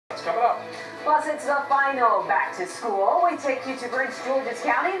That's coming up. Plus, it's the final back to school. We take you to Prince George's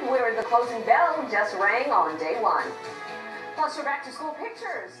County, where the closing bell just rang on day one. Plus, your back to school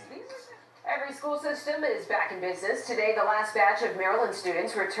pictures. Every school system is back in business. Today, the last batch of Maryland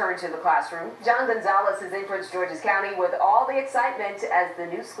students return to the classroom. John Gonzalez is in Prince George's County with all the excitement as the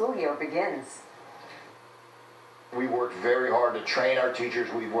new school year begins. We worked very hard to train our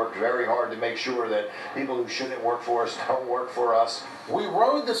teachers. We worked very hard to make sure that people who shouldn't work for us don't work for us. We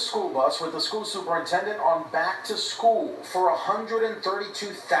rode the school bus with the school superintendent on back to school for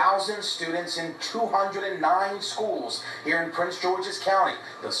 132,000 students in 209 schools here in Prince George's County,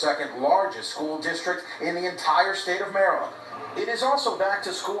 the second largest school district in the entire state of Maryland. It is also back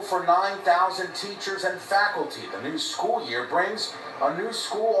to school for 9,000 teachers and faculty. The new school year brings a new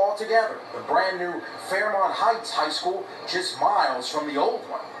school altogether. The brand new Fairmont Heights High School, just miles from the old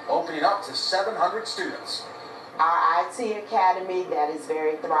one, opening up to 700 students. Our IT academy, that is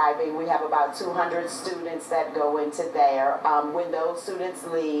very thriving. We have about 200 students that go into there. When those students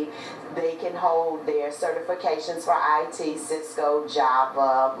leave, they can hold their certifications for IT, Cisco,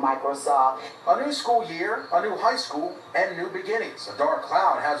 Java, Microsoft. A new school year, a new high school, and new beginnings. A dark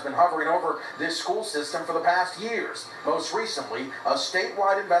cloud has been hovering over this school system for the past years. Most recently, a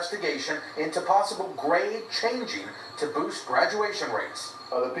statewide investigation into possible grade changing to boost graduation rates.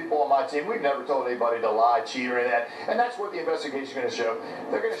 The people on my team, we've never told anybody to lie, cheat, or any of that. And that's what the investigation is going to show.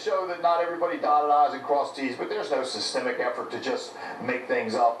 They're going to show that not everybody dotted I's and crossed T's, but there's no systemic effort to just make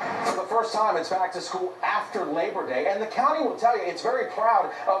things up. For the first time, it's back to school after Labor Day, and the county will tell you it's very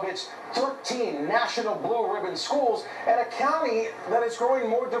proud of its 13 national blue ribbon schools and a county that is growing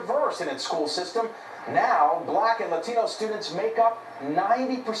more diverse in its school system. Now, Black and Latino students make up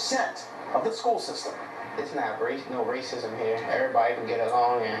 90% of the school system. It's not no racism here. Everybody can get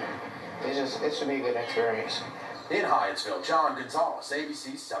along, and it should be a good experience. In Hyattsville, John Gonzalez,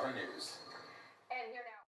 ABC 7 News.